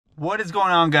What is going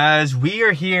on, guys? We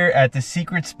are here at the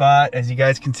secret spot, as you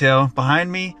guys can tell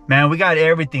behind me. Man, we got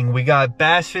everything. We got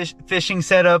bass fishing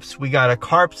setups, we got a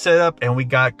carp setup, and we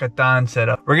got catan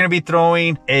setup. We're gonna be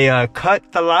throwing a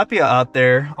cut tilapia out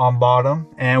there on bottom,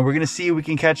 and we're gonna see if we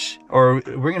can catch, or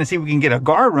we're gonna see if we can get a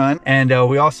gar run. And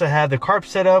we also have the carp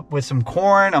setup with some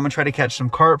corn. I'm gonna try to catch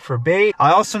some carp for bait.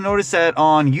 I also noticed that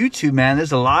on YouTube, man,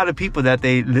 there's a lot of people that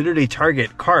they literally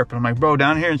target carp. And I'm like, bro,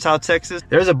 down here in South Texas,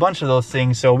 there's a bunch of those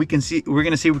things. So we're gonna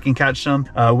see if we can catch some.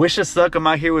 Wish us luck. I'm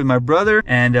out here with my brother,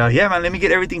 and yeah, man, let me get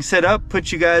everything set up,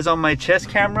 put you guys on my chest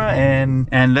camera,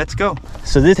 and let's go.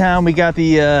 So this time we got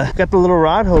the little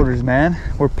rod holders, man.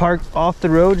 We're parked off the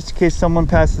road just in case someone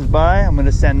passes by. I'm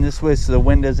gonna stand this way so the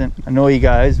wind doesn't annoy you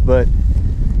guys. But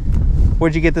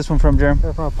where'd you get this one from, Jerem?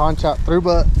 From a pawn shop.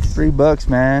 $3. $3,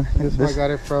 man. I got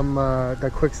it from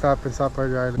the Quick Stop in South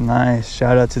Park Island. Nice.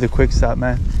 Shout out to the Quick Stop,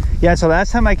 man. Yeah, so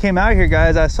last time I came out here,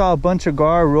 guys, I saw a bunch of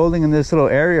gar rolling in this little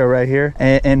area right here.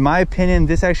 And in my opinion,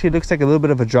 this actually looks like a little bit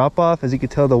of a drop off. As you can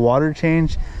tell, the water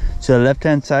changed. So the left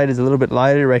hand side is a little bit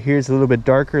lighter. Right here is a little bit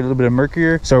darker, a little bit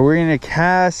murkier. So we're gonna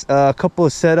cast a couple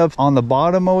of setups on the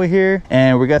bottom over here,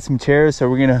 and we got some chairs. So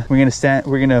we're gonna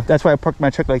that's why I parked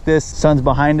my truck like this. Sun's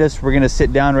behind us. We're gonna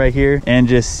sit down right here and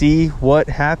just see what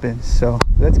happens. So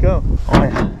let's go. Oh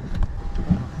yeah.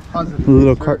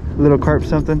 Little carp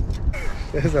something.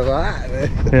 There's a lot,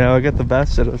 man. Yeah, I got the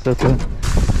bass setups. That's it.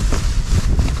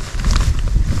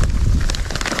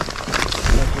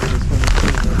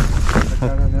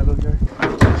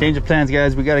 Change of plans,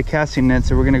 guys. We got a casting net,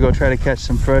 so we're gonna go try to catch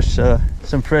some fresh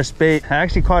bait. I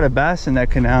actually caught a bass in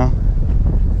that canal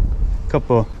a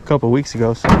couple weeks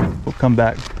ago, so we'll come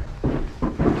back.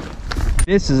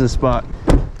 This is a spot.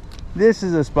 This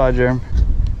is a spot, Jerem.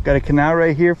 Got a canal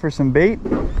right here for some bait.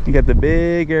 You got the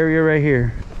big area right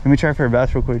here. Let me try for a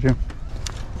bass real quick, Jerem.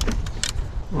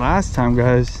 Last time,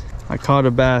 guys, I caught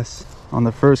a bass on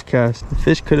the first cast. The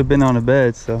fish could have been on a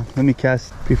bed, so let me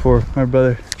cast before my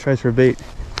brother tries for bait.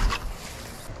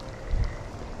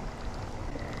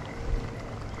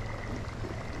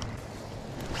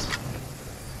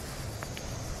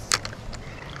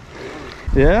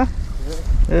 Yeah?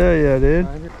 Hell yeah, dude.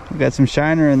 We got some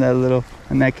shiner in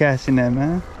that casting net,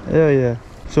 man. Hell yeah.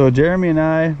 So Jeremy and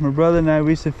I, my brother and I,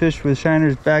 we used to fish with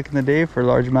shiners back in the day for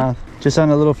largemouth, just on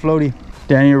a little floaty.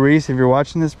 Daniel Reese, if you're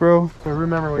watching this, bro, I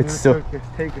remember when it's you still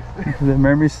take it. the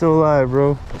memory's still alive,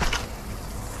 bro.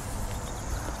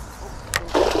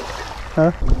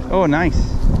 Huh? Oh, nice.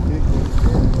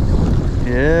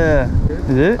 Yeah.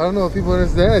 Is it? I don't know if people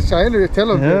understand. Shiner, tell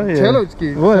them. Yeah.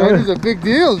 Shiners are big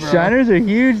deals, bro. Shiners are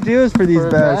huge deals for these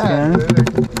bass, man.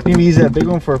 You can use that big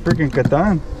one for a freaking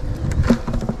catan.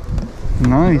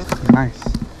 Nice, nice.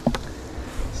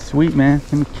 Sweet, man.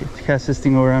 Let me cast this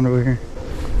thing around over here.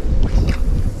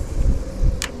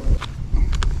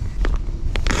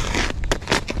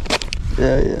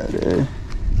 Yeah, dude.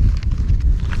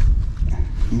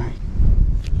 Nice.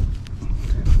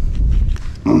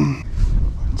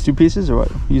 It's 2 pieces or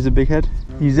what? Use a big head?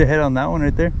 Use the head on that one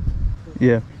right there?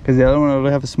 Yeah, because the other one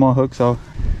will have a small hook, so.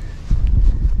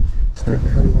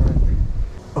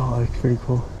 Oh, that's pretty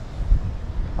cool.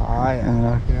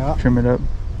 Yeah. Trim it up.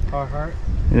 Heart.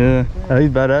 Yeah, he's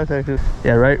badass actually.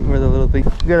 Yeah, right where the little thing.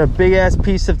 We got a big ass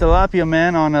piece of tilapia,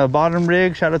 man, on a bottom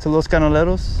rig. Shout out to Los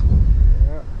Canoleros.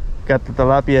 Yeah. Got the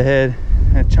tilapia head.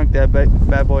 And chunk that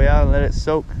bad boy out and let it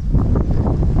soak.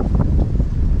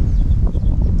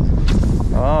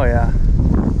 Oh yeah.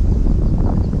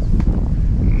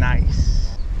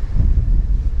 Nice.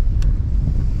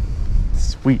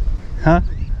 Sweet. Huh?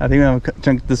 I think I'm gonna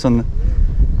chunk this one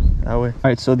that way. All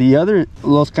right, so the other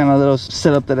Los Canoleros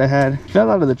setup that I had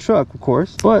fell out of the truck, of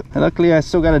course, but luckily I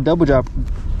still got a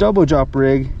double drop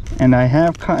rig, and I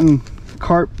have caught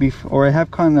carp before, or I have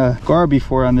caught a gar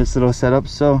before on this little setup.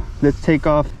 So let's take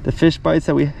off the fish bites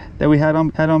that we had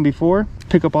on before,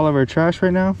 pick up all of our trash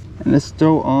right now, and let's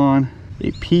throw on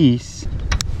a piece.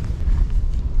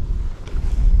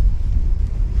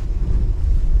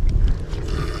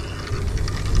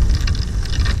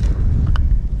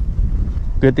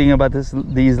 Good thing about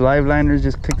these live liners,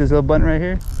 just click this little button right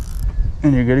here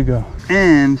and you're good to go.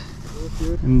 And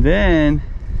then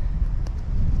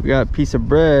we got a piece of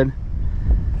bread.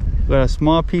 We got a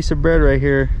small piece of bread right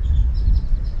here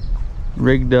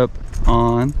rigged up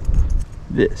on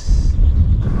this.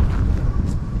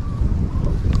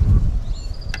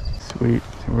 Sweet,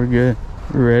 so we're good,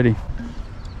 we're ready.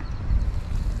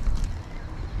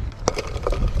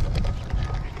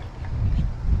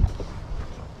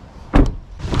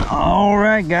 All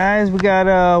right, guys, we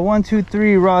got 1, 2,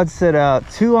 3 rods set out.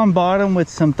 2 on bottom with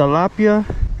some tilapia,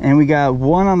 And we got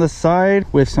one on the side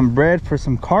with some bread for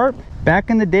some carp. Back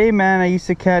in the day, man, I used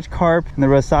to catch carp in the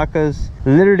resakas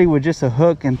literally with just a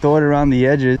hook and throw it around the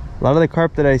edges. A lot of the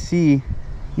carp that I see,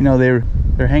 you know, they're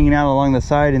hanging out along the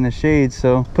side in the shade.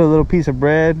 So put a little piece of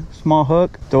bread, small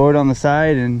hook, throw it on the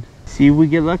side and see if we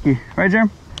get lucky. Right, Jerm?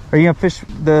 Are you gonna fish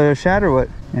the shad or what?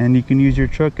 And you can use your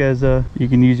truck as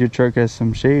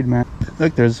some shade, man.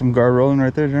 Look, there's some gar rolling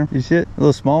right there, Jerm. You see it? A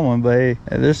little small one, but hey,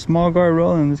 there's small gar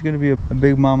rolling. There's gonna be a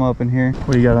big mama up in here.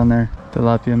 What do you got on there?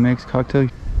 Tilapia mix cocktail.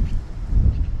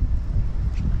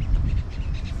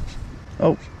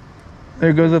 Oh,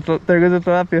 there goes the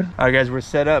tilapia. All right, guys, we're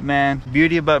set up, man.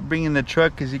 Beauty about bringing the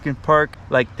truck is you can park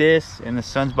like this and the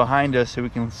sun's behind us, so we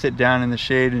can sit down in the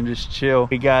shade and just chill.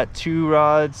 We got 2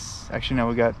 rods. Actually, no,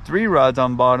 we got 3 rods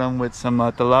on bottom with some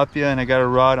tilapia, and I got a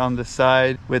rod on the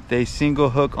side with a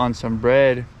single hook on some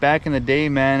bread. Back in the day,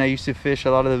 man, I used to fish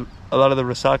a lot of the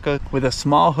resaka with a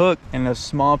small hook and a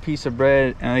small piece of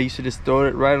bread, and I used to just throw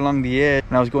it right along the edge.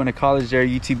 When I was going to college there at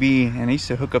UTB, and I used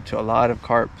to hook up to a lot of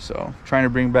carp. So trying to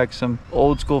bring back some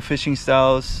old school fishing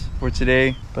styles for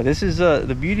today. But this is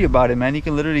the beauty about it, man. You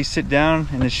can literally sit down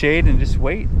in the shade and just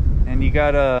wait. And you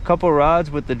got a couple rods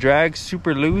with the drag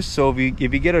super loose, so if you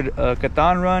get a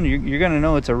Catan run, you're gonna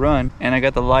know it's a run. And I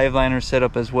got the live liner set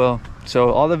up as well. So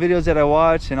all the videos that I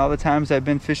watch and all the times I've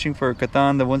been fishing for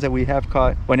Catan, the ones that we have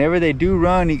caught, whenever they do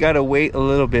run, you gotta wait a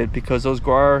little bit, because those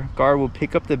gar will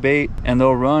pick up the bait and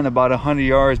they'll run about 100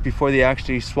 yards before they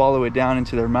actually swallow it down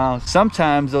into their mouth.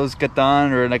 Sometimes those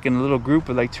Catan are like in a little group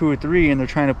of like 2 or 3, and they're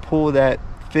trying to pull that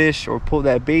fish or pull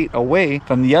that bait away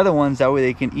from the other ones, that way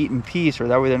they can eat in peace, or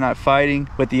that way they're not fighting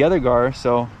with the other gar.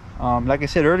 So like I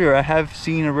said earlier, I have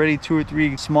seen already 2 or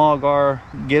 3 small gar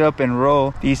get up and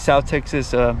roll. These South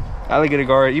Texas alligator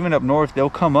gar, even up north, they'll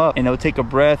come up and they'll take a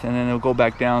breath and then they'll go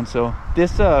back down. So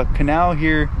this canal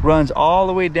here runs all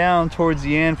the way down towards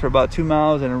the end for about 2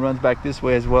 miles, and it runs back this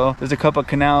way as well. There's a couple of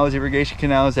canals, irrigation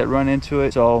canals, that run into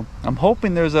it. So I'm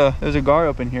hoping there's a gar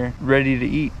up in here ready to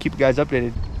eat. Keep you guys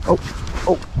updated.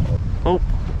 Oh,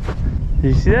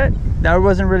 did you see that? That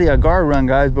wasn't really a gar run,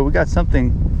 guys, but we got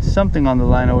something on the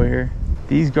line over here.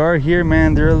 These gar here,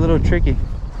 man, they're a little tricky.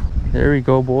 There we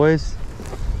go, boys.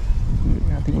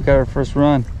 I think we got our first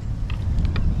run.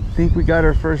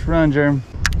 Jerm.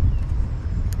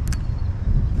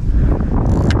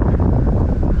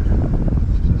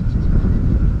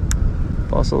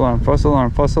 False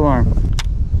alarm.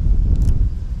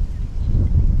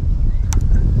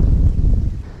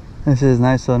 This is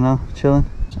nice though, no? Chilling.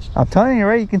 I'm telling you,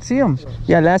 right? You can see them.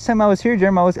 Yeah, last time I was here,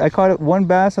 Jerm, I caught 1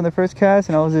 bass on the first cast,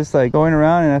 and I was just like going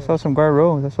around and I saw some gar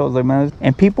roll. That's what I was like, man.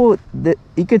 And people,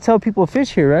 you could tell people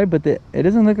fish here, right? But it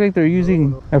doesn't look like they're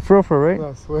using a furfur, right?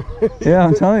 I swear. Yeah,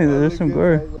 I'm telling you, there's some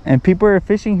gar. And people are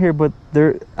fishing here, but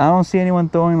I don't see anyone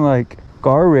throwing like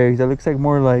gar rigs. That looks like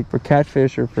more like for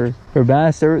catfish or for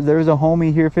bass. There was a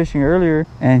homie here fishing earlier,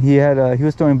 and he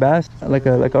was throwing bass like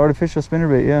an artificial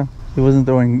spinnerbait. Yeah, he wasn't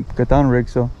throwing Catan rig.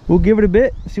 So we'll give it a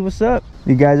bit, see what's up.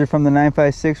 You guys are from the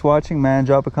 956 watching, man,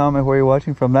 drop a comment where you're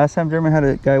watching from. Last time German had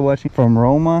a guy watching from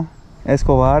Roma,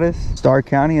 Escobares, Starr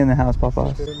County in the house,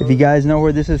 papas. If you guys know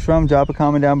where this is from, drop a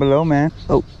comment down below, man.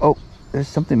 Oh, there's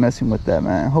something messing with that,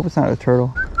 man. I hope it's not a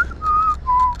turtle.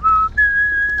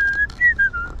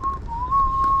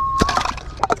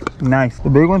 Nice. The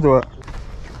big ones or what?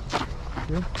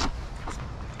 Yeah.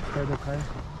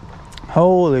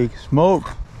 Holy smoke.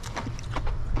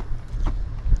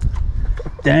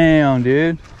 Damn,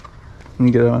 dude. Let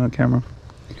me get it on the camera.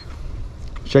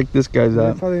 Check this guy's out.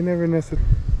 That's how they never nested.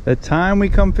 The time we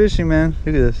come fishing, man.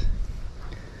 Look at this.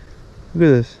 Look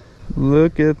at this.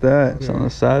 Look at that. It's on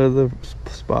the side of the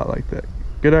spot like that.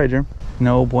 Good eye, Jim.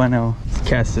 No bueno. Let's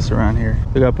cast this around here.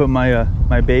 Look, I put my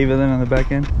my Bayvillain on the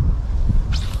back end.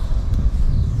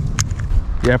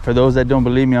 Yeah, for those that don't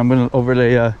believe me, I'm gonna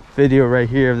overlay a video right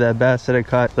here of that bass that I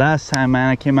caught last time, man.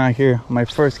 I came out here on my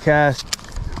first cast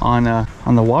on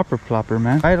the whopper plopper,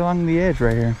 man, right along the edge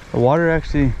right here. The water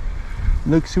actually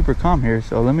looks super calm here,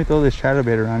 so let me throw this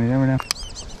chatterbait around. You never know.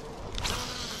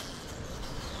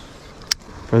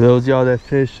 For those y'all that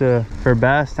fish for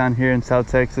bass down here in South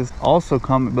Texas, also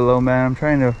comment below, man. I'm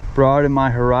trying to broaden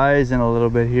my horizon a little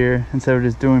bit here instead of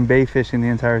just doing bait fishing the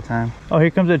entire time. Oh,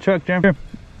 here comes a truck, Jim.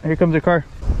 Here comes a car.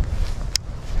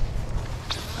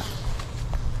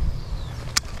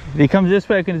 If he comes this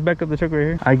way, I can just back up the truck right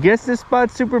here. I guess this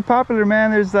spot's super popular,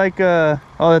 man. There's like oh,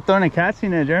 they're throwing a catch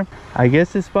in there, Jerm. I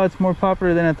guess this spot's more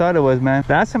popular than I thought it was, man.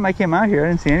 Last time I came out here, I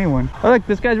didn't see anyone. Oh, look,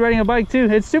 this guy's riding a bike too.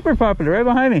 It's super popular, right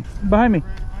behind me. Behind me.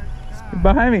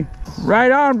 Behind me.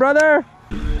 Right on, brother.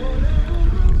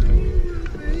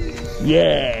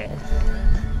 Yeah.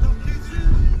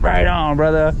 Right on,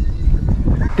 brother.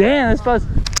 Damn, that's fast.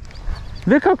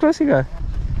 Look how close he got.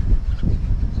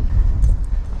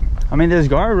 I mean, there's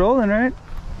gar rolling, right?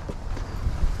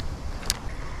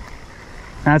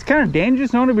 Now, it's kind of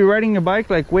dangerous, no, to be riding a bike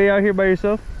like way out here by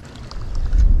yourself.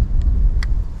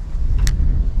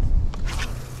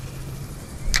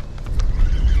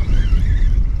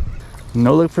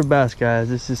 No look for bass, guys.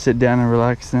 Just to sit down and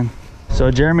relax then. So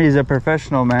Jeremy is a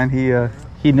professional, man.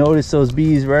 He noticed those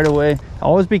bees right away.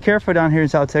 Always be careful down here in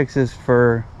South Texas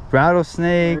for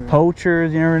rattlesnake,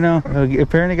 poachers, you never know.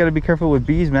 Apparently got to be careful with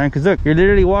bees, man, because look, you're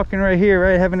literally walking right here,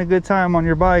 right, having a good time on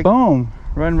your bike, boom,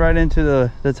 run right into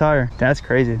the tire. That's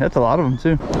crazy. That's a lot of them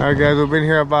too. All right, guys, we've been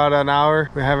here about an hour.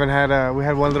 We haven't had we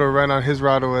had one little run on his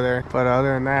rod over there, but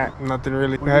other than that, nothing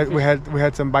really. We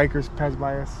had some bikers pass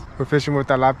by us. We're fishing with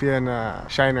tilapia and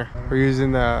shiner. We're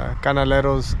using the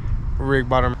Canaleros rig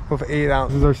bottom with 8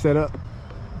 ounces. This is our setup.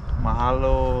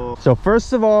 Mahalo. So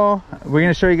first of all, we're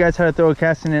gonna show you guys how to throw a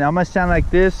casting net. I'm gonna stand like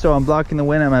this so I'm blocking the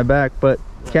wind at my back, but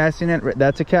casting net,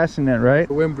 that's a casting net, right?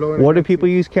 The wind blowing. What do people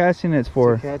use casting nets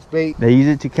for? To catch bait. They use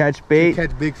it to catch bait, to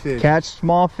catch big fish, catch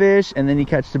small fish, and then you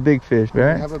catch the big fish,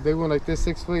 right? You have a big one like this,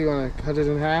 6 foot. You want to cut it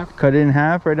in half. Cut it in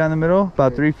half right down the middle,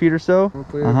 about 3 feet or so.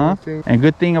 And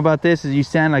good thing about this is you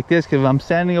stand like this, because if I'm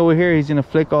standing over here, he's gonna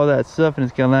flick all that stuff and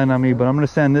it's gonna land on me. But I'm gonna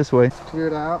stand this way. Clear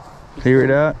it out. Clear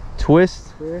it out. Twist.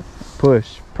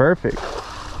 Push. Perfect.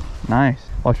 Nice.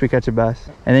 Watch me catch a bass.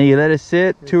 And then you let it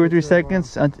sit 2 or 3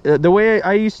 seconds. The way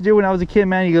I used to do when I was a kid,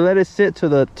 man, you let it sit till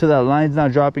that line's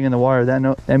not dropping in the water.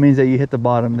 That means that you hit the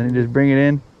bottom. Then you just bring it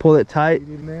in, pull it tight,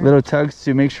 little tugs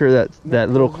to make sure that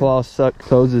little claw suck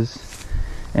closes.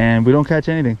 And we don't catch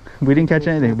anything. We didn't catch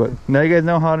anything, but now you guys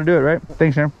know how to do it, right?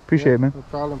 Thanks, Sharon. Appreciate it, man. No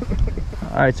problem.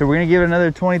 All right, so we're gonna give it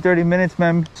another 20-30 minutes,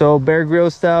 man. So Bear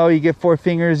Grylls style, you get 4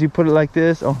 fingers, you put it like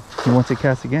this. Oh, he wants to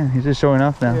cast again. He's just showing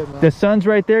off now. The sun's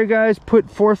right there, guys. Put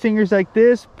 4 fingers like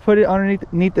this, put it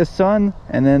underneath the sun,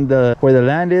 and then where the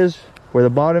land is, where the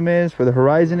bottom is, where the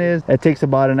horizon is. It takes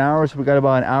about an hour, so we got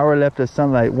about an hour left of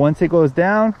sunlight. Once it goes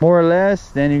down, more or less,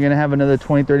 then you're gonna have another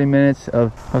 20-30 minutes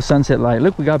of sunset light.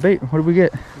 Look, we got bait. What did we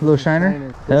get? A little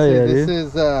shiner? Hell yeah, dude.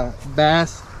 This is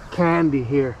bass candy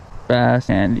here. Bass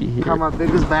candy here. Caught my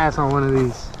biggest bass on one of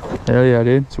these. Hell yeah,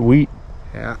 dude. Sweet.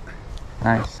 Yeah.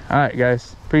 Nice. All right,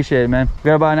 guys. Appreciate it, man. We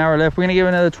got about an hour left. We're gonna give it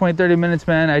another 20-30 minutes,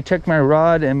 man. I checked my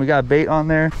rod and we got bait on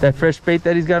there. That fresh bait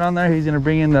that he's got on there, he's gonna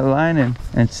bring in the line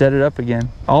and set it up again.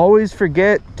 Always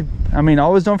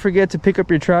don't forget to pick up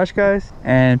your trash, guys,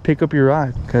 and pick up your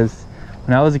rod, because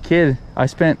when I was a kid, I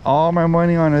spent all my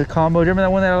money on a combo. Do you remember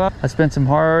that one that I lost? I spent some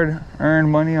hard-earned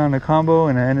money on a combo,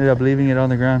 and I ended up leaving it on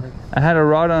the ground. I had a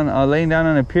rod laying down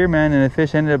on a pier, man, and a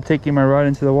fish ended up taking my rod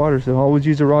into the water. So I always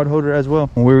use a rod holder as well.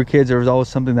 When we were kids, there was always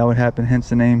something that would happen, hence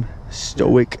the name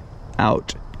Stoic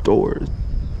Outdoors.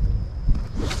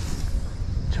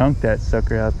 Chunk that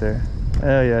sucker out there.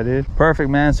 Hell yeah, dude. Perfect,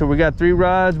 man. So we got 3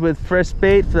 rods with fresh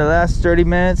bait for the last 30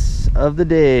 minutes of the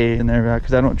day in there,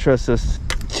 because I don't trust us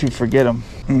to forget them.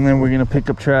 And then we're gonna pick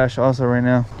up trash also right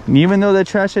now. And even though that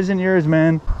trash isn't yours,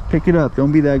 man, pick it up.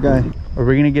 Don't be that guy. Or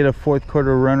we're gonna get a 4th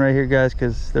quarter run right here, guys,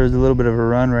 because there's a little bit of a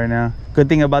run right now. Good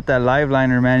thing about that live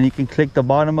liner, man, you can click the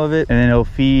bottom of it and then it'll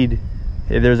feed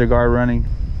if there's a gar running.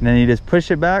 And then you just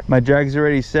push it back. My drag's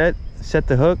already set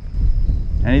the hook.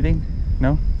 Anything?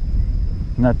 No?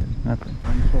 Nothing.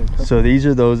 So these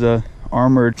are those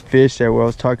armored fish that I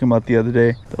was talking about the other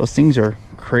day. Those things are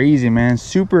crazy, man.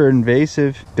 Super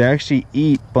invasive. They actually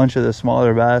eat a bunch of the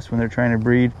smaller bass when they're trying to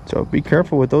breed, so be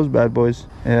careful with those bad boys.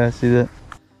 Yeah, see that?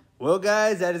 Well,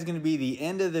 guys, that is going to be the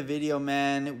end of the video,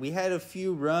 man. We had a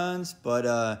few runs,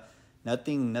 but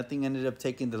nothing ended up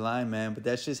taking the line, man. But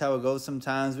that's just how it goes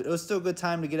sometimes. But it was still a good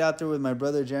time to get out there with my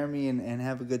brother Jeremy and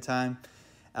have a good time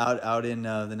out in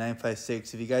the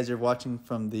 956. If you guys are watching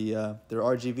from their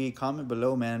RGV, comment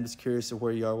below, man. I'm just curious of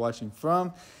where you are watching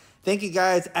from. Thank you,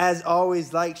 guys. As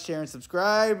always, like, share, and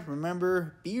subscribe.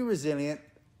 Remember, be resilient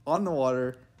on the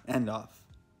water and off.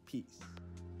 Peace.